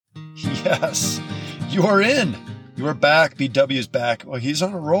Yes, you are in. You are back. BW is back. Well, he's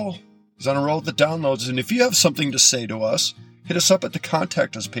on a roll. He's on a roll with the downloads. And if you have something to say to us, hit us up at the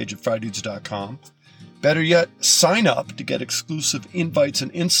Contact Us page at FryDudes.com. Better yet, sign up to get exclusive invites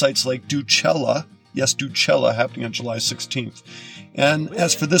and insights like Ducella. Yes, Ducella, happening on July 16th. And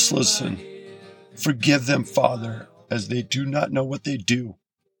as for this, listen, forgive them, Father, as they do not know what they do.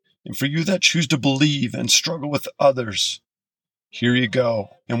 And for you that choose to believe and struggle with others, here you go.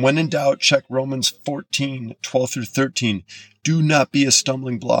 And when in doubt, check Romans 14, 12 through 13. Do not be a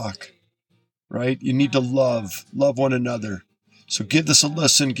stumbling block, right? You need to love one another. So give this a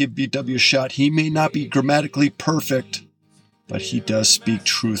listen, give BW a shot. He may not be grammatically perfect, but he does speak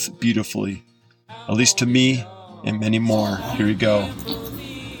truth beautifully, at least to me and many more. Here we go.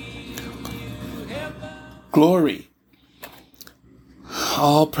 Glory.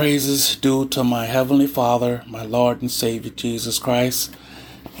 All praises due to my Heavenly Father, my Lord and Savior Jesus Christ,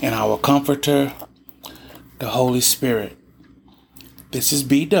 and our Comforter, the Holy Spirit. This is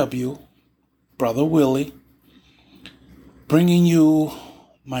BW, Brother Willie, bringing you,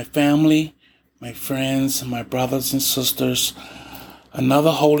 my family, my friends, my brothers and sisters,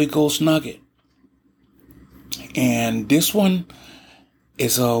 another Holy Ghost nugget. And this one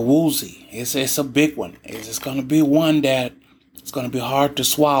is a woozy. It's a big one. It's going to be one that it's going to be hard to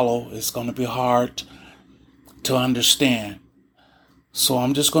swallow. It's going to be hard to understand. So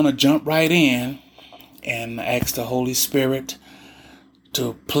I'm just going to jump right in and ask the Holy Spirit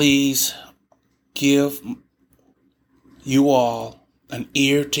to please give you all an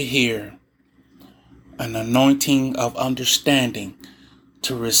ear to hear, an anointing of understanding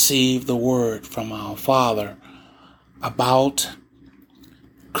to receive the word from our Father about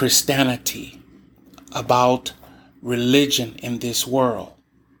Christianity, about religion in this world,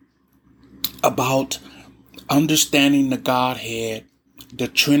 about understanding the Godhead, the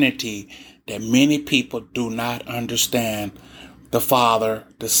Trinity, that many people do not understand, the Father,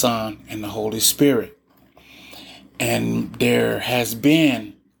 the Son, and the Holy Spirit. And there has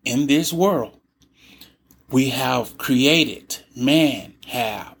been in this world, man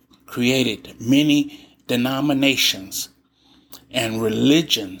have created many denominations and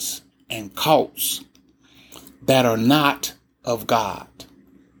religions and cults that are not of God.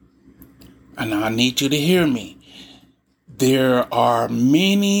 And I need you to hear me. There are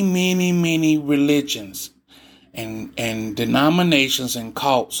many, many, many religions and denominations and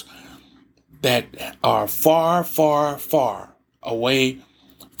cults that are far, far, far away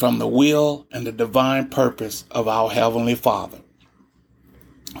from the will and the divine purpose of our Heavenly Father.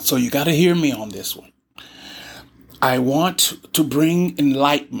 So you got to hear me on this one. I want to bring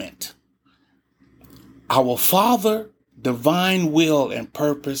enlightenment. Our Father, divine will and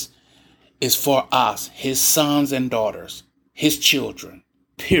purpose is for us, his sons and daughters, his children,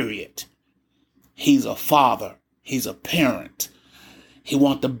 period. He's a father. He's a parent. He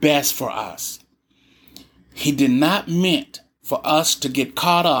wants the best for us. He did not meant for us to get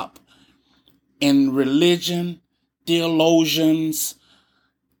caught up in religion, theologians,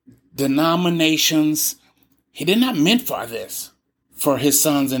 denominations. He did not meant for this, for his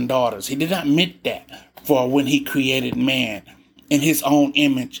sons and daughters. He did not meant that for when he created man in his own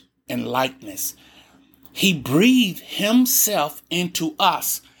image and likeness. He breathed himself into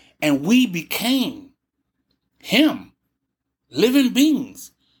us and we became him, living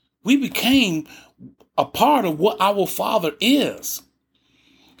beings. We became a part of what our Father is.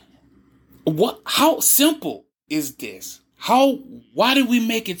 How simple is this? Why did we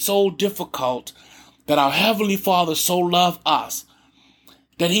make it so difficult that our Heavenly Father so loved us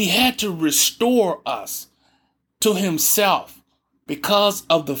that he had to restore us to himself because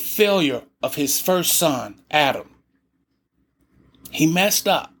of the failure of his first son, Adam? He messed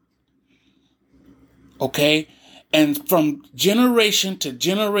up. Okay? And from generation to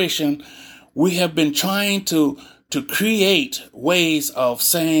generation, we have been trying to create ways of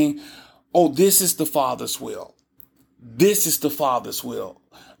saying, oh, this is the Father's will. This is the Father's will.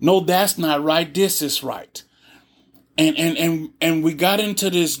 No, that's not right. This is right. And we got into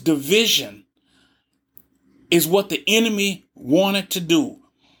this division is what the enemy wanted to do,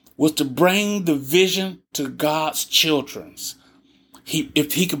 was to bring division to God's children.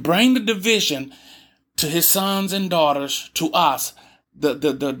 If he could bring the division to his sons and daughters, to us,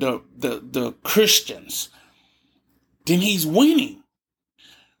 the Christians, then he's winning.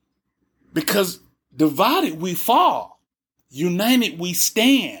 Because divided we fall, united we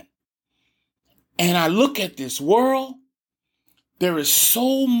stand. And I look at this world, there is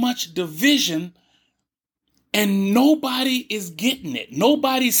so much division and nobody is getting it.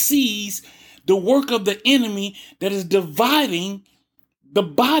 Nobody sees the work of the enemy that is dividing the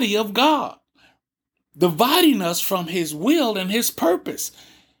body of God, dividing us from his will and his purpose.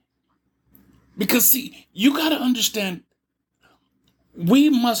 Because see, you got to understand, we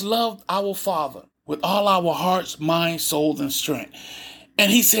must love our Father with all our hearts, mind, soul, and strength.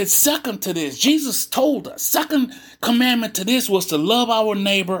 And he said, second to this, Jesus told us, second commandment to this was to love our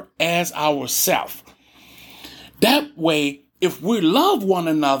neighbor as ourself. That way, if we love one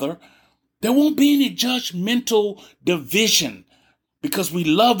another, there won't be any judgmental division because we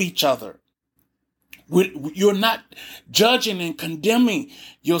love each other. You're not judging and condemning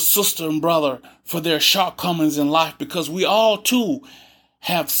your sister and brother for their shortcomings in life, because we all too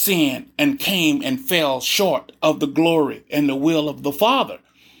have sinned and came and fell short of the glory and the will of the Father.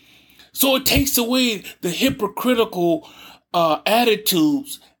 So it takes away the hypocritical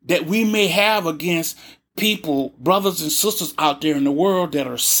attitudes that we may have against people, brothers and sisters out there in the world that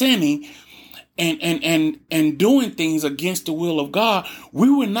are sinning and doing things against the will of God. We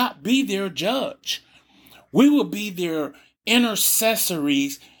will not be their judge. We will be their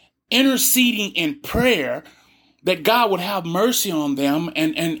intercessories, interceding in prayer that God would have mercy on them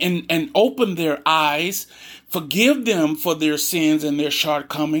and open their eyes, forgive them for their sins and their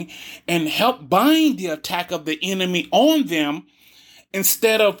shortcoming, and help bind the attack of the enemy on them,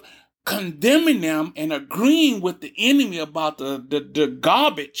 instead of condemning them and agreeing with the enemy about the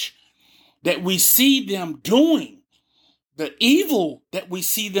garbage that we see them doing. The evil that we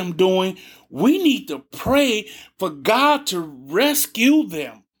see them doing. We need to pray for God to rescue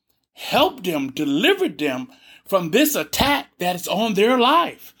them, help them, deliver them from this attack that is on their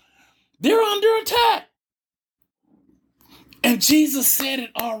life. They're under attack. And Jesus said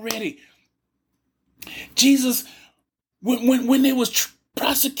it already. Jesus, when they was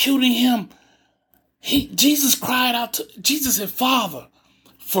prosecuting him, Jesus cried out Jesus said, Father,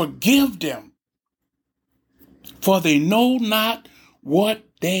 forgive them, for they know not what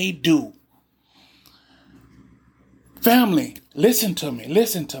they do. Family, listen to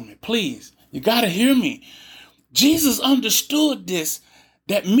me, please. You got to hear me. Jesus understood this,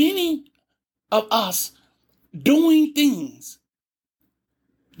 that many of us doing things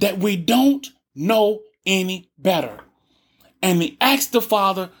that we don't know any better. And he asked the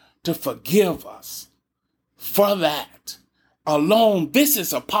Father to forgive us for that alone. This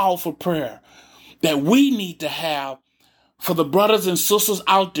is a powerful prayer that we need to have for the brothers and sisters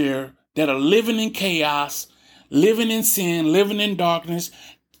out there that are living in chaos, living in sin, living in darkness.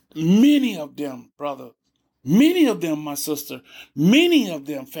 Many of them, brother, many of them, my sister, many of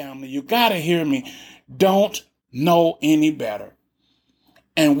them, family, you got to hear me, don't know any better.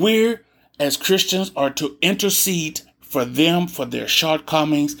 And we're, as Christians, are to intercede for them, for their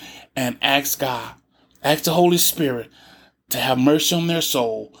shortcomings, and ask God, ask the Holy Spirit to have mercy on their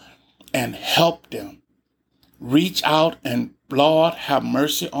soul and help them. Reach out and, Lord, have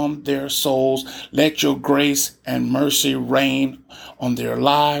mercy on their souls. Let your grace and mercy reign on their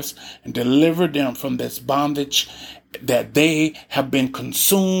lives and deliver them from this bondage that they have been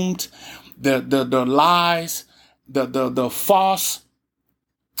consumed, the lies, the false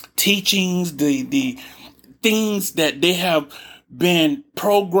teachings, the things that they have been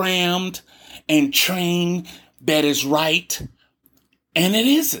programmed and trained that is right, and it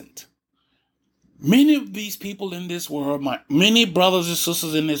isn't. Many of these people in this world, many brothers and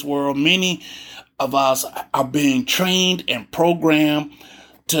sisters in this world, many of us are being trained and programmed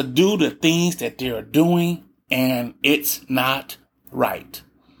to do the things that they're doing, and it's not right.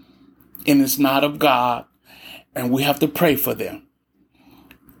 And it's not of God, and we have to pray for them.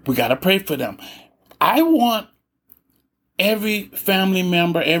 We got to pray for them. I want every family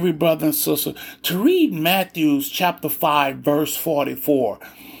member, every brother and sister to read Matthew chapter 5, verse 44.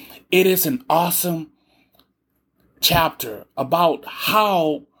 It is an awesome chapter about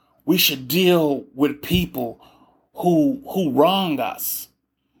how we should deal with people who wrong us.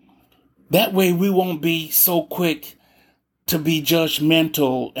 That way we won't be so quick to be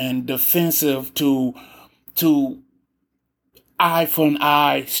judgmental and defensive to eye for an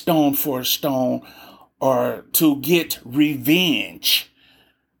eye, stone for a stone, or to get revenge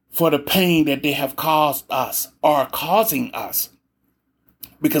for the pain that they have caused us or are causing us.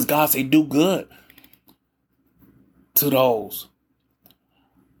 Because God said, do good to those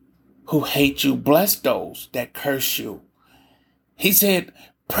who hate you. Bless those that curse you. He said,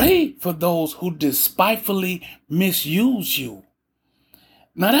 pray for those who despitefully misuse you.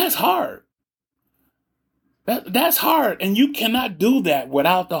 Now that's hard. That's hard. And you cannot do that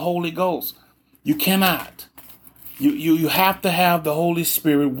without the Holy Ghost. You cannot. You have to have the Holy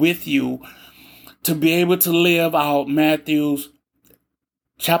Spirit with you to be able to live out Matthew's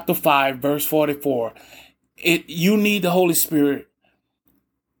chapter 5, verse 44. You need the Holy Spirit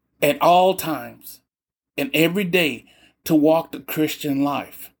at all times and every day to walk the Christian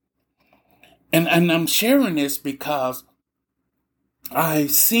life. And I'm sharing this because I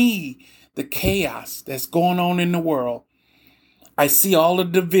see the chaos that's going on in the world. I see all the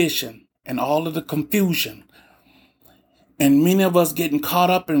division and all of the confusion. And many of us getting caught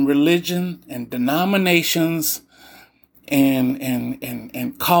up in religion and denominations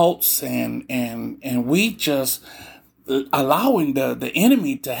and cults and we just allowing the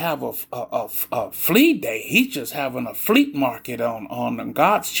enemy to have a flea day. He's just having a fleet market on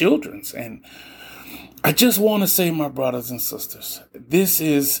God's children's. And I just want to say, my brothers and sisters, this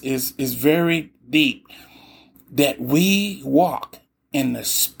is very deep, that we walk in the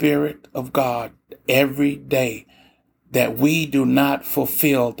Spirit of God every day, that we do not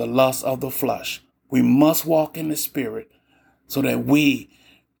fulfill the lust of the flesh. We must walk in the Spirit so that we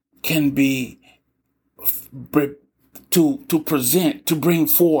can be to bring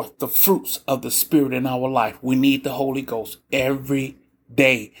forth the fruits of the Spirit in our life. We need the Holy Ghost every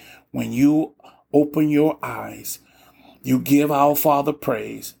day. When you open your eyes, you give our Father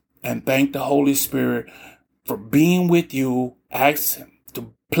praise and thank the Holy Spirit for being with you. Ask Him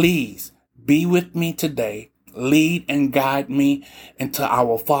to please be with me today. Lead and guide me into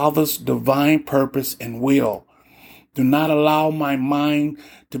our Father's divine purpose and will. Do not allow my mind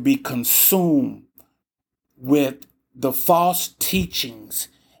to be consumed with the false teachings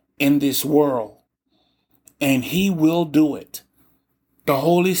in this world. And He will do it. The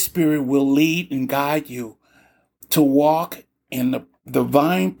Holy Spirit will lead and guide you to walk in the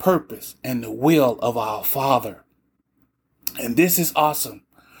divine purpose and the will of our Father. And this is awesome,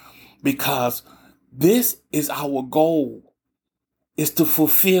 because this is our goal, is to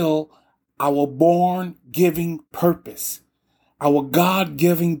fulfill our born-giving purpose, our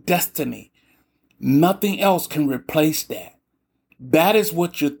God-given destiny. Nothing else can replace that. That is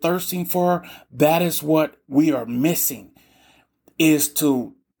what you're thirsting for. That is what we are missing, is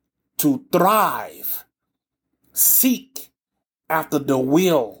to thrive, seek after the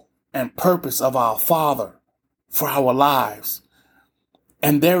will and purpose of our Father for our lives.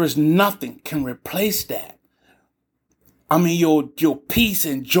 And there is nothing can replace that. I mean, your peace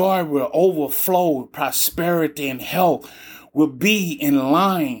and joy will overflow. Prosperity and health will be in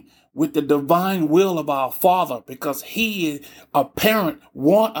line with the divine will of our Father, because He, a parent,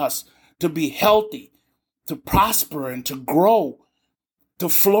 want us to be healthy, to prosper and to grow, to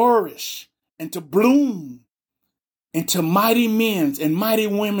flourish and to bloom into mighty men and mighty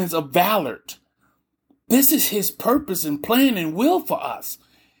women of valor. This is His purpose and plan and will for us.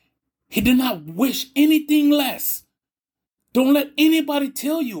 He did not wish anything less. Don't let anybody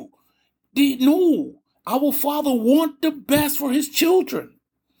tell you. No, our Father wants the best for His children.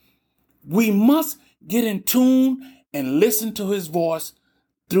 We must get in tune and listen to His voice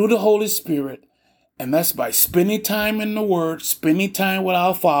through the Holy Spirit. And that's by spending time in the Word, spending time with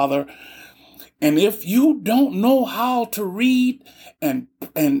our Father. And if you don't know how to read and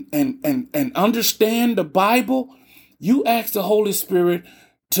understand the Bible, you ask the Holy Spirit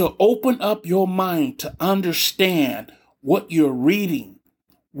to open up your mind to understand what you're reading,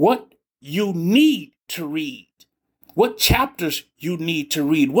 what you need to read, what chapters you need to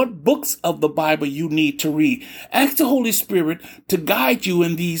read, what books of the Bible you need to read. Ask the Holy Spirit to guide you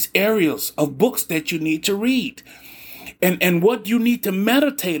in these areas of books that you need to read. And what you need to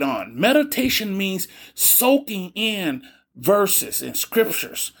meditate on. Meditation means soaking in verses and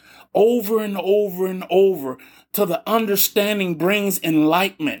scriptures over and over and over till the understanding brings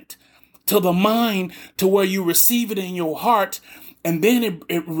enlightenment to the mind, to where you receive it in your heart. And then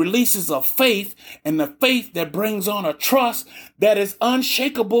it releases a faith, and the faith that brings on a trust that is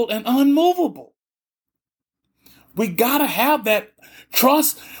unshakable and unmovable. We got to have that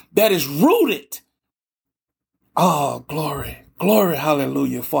trust that is rooted. Oh, glory, glory,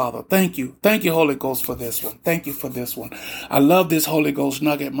 hallelujah, Father. Thank you. Thank you, Holy Ghost, for this one. Thank you for this one. I love this Holy Ghost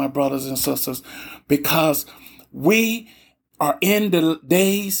nugget, my brothers and sisters, because we are in the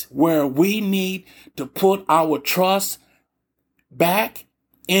days where we need to put our trust back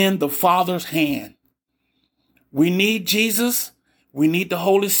in the Father's hand. We need Jesus. We need the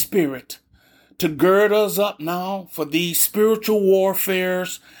Holy Spirit to gird us up now for these spiritual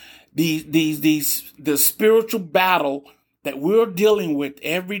warfares, the spiritual battle that we're dealing with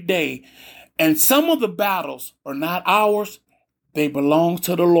every day. And some of the battles are not ours. They belong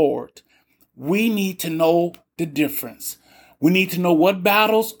to the Lord. We need to know the difference. We need to know what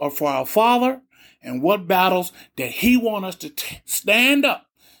battles are for our Father and what battles that He wants us to stand up,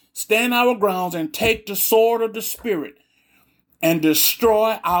 stand our grounds, and take the sword of the Spirit and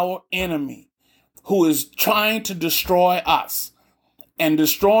destroy our enemy who is trying to destroy us. And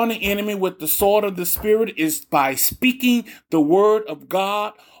destroying the enemy with the sword of the Spirit is by speaking the word of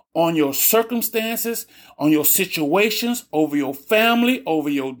God on your circumstances, on your situations, over your family, over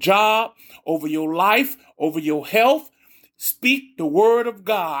your job, over your life, over your health. Speak the word of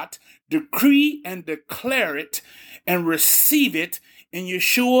God, decree and declare it, and receive it in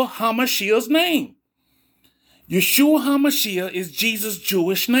Yeshua HaMashiach's name. Yeshua HaMashiach is Jesus'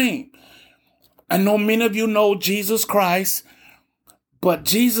 Jewish name. I know many of you know Jesus Christ, but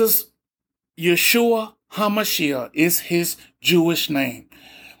Jesus, Yeshua HaMashiach, is his Jewish name.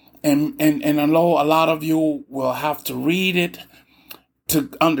 And I know a lot of you will have to read it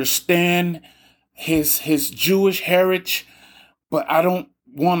to understand his Jewish heritage, but I don't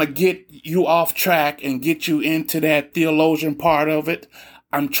want to get you off track and get you into that theologian part of it.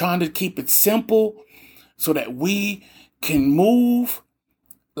 I'm trying to keep it simple so that we can move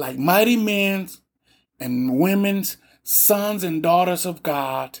like mighty men and women's sons and daughters of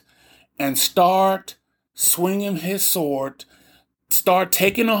God and start swinging his sword, start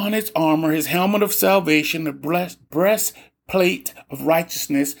taking on his armor, his helmet of salvation, the breastplate of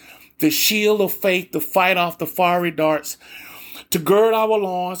righteousness, the shield of faith to fight off the fiery darts, to gird our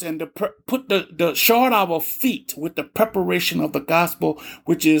loins and to put the shod our feet with the preparation of the gospel,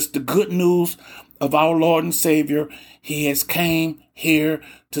 which is the good news of our Lord and Savior. He has came here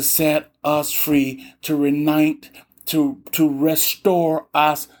to set us free, to reunite, to restore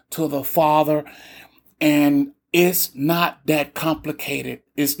us to the Father. And it's not that complicated.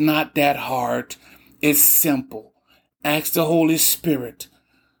 It's not that hard. It's simple. Ask the Holy Spirit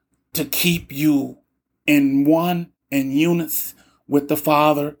to keep you in unity with the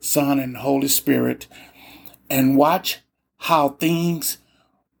Father, Son, and Holy Spirit, and watch how things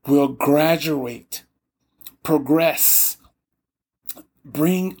will graduate, progress,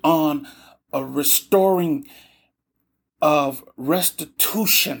 bring on a restoring of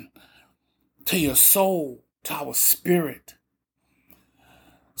restitution to your soul, to our spirit.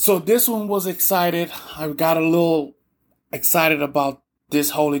 So this one was excited. I got a little excited about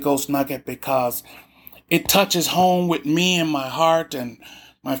this Holy Ghost nugget because it touches home with me and my heart and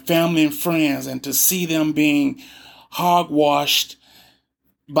my family and friends, and to see them being hogwashed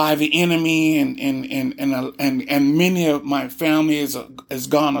by the enemy and many of my family has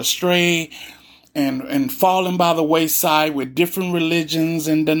gone astray and fallen by the wayside with different religions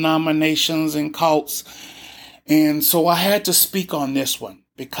and denominations and cults. And so I had to speak on this one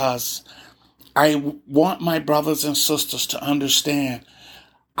because I want my brothers and sisters to understand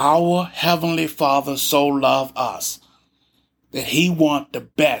our Heavenly Father so loved us that he wants the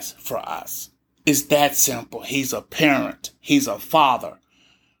best for us. It's that simple. He's a parent. He's a father.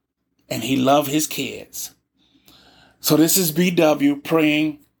 And he loves his kids. So this is BW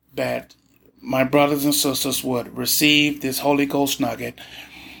praying that my brothers and sisters would receive this Holy Ghost nugget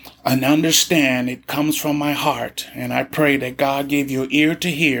and understand it comes from my heart. And I pray that God give you an ear to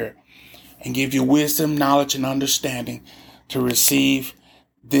hear and give you wisdom, knowledge, and understanding to receive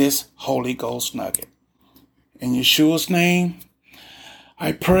this Holy Ghost nugget. In Yeshua's name,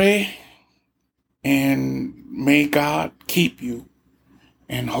 I pray, and may God keep you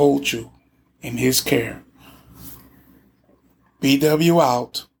and hold you in his care. BW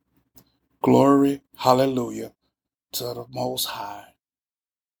out. Glory, hallelujah, to the Most High.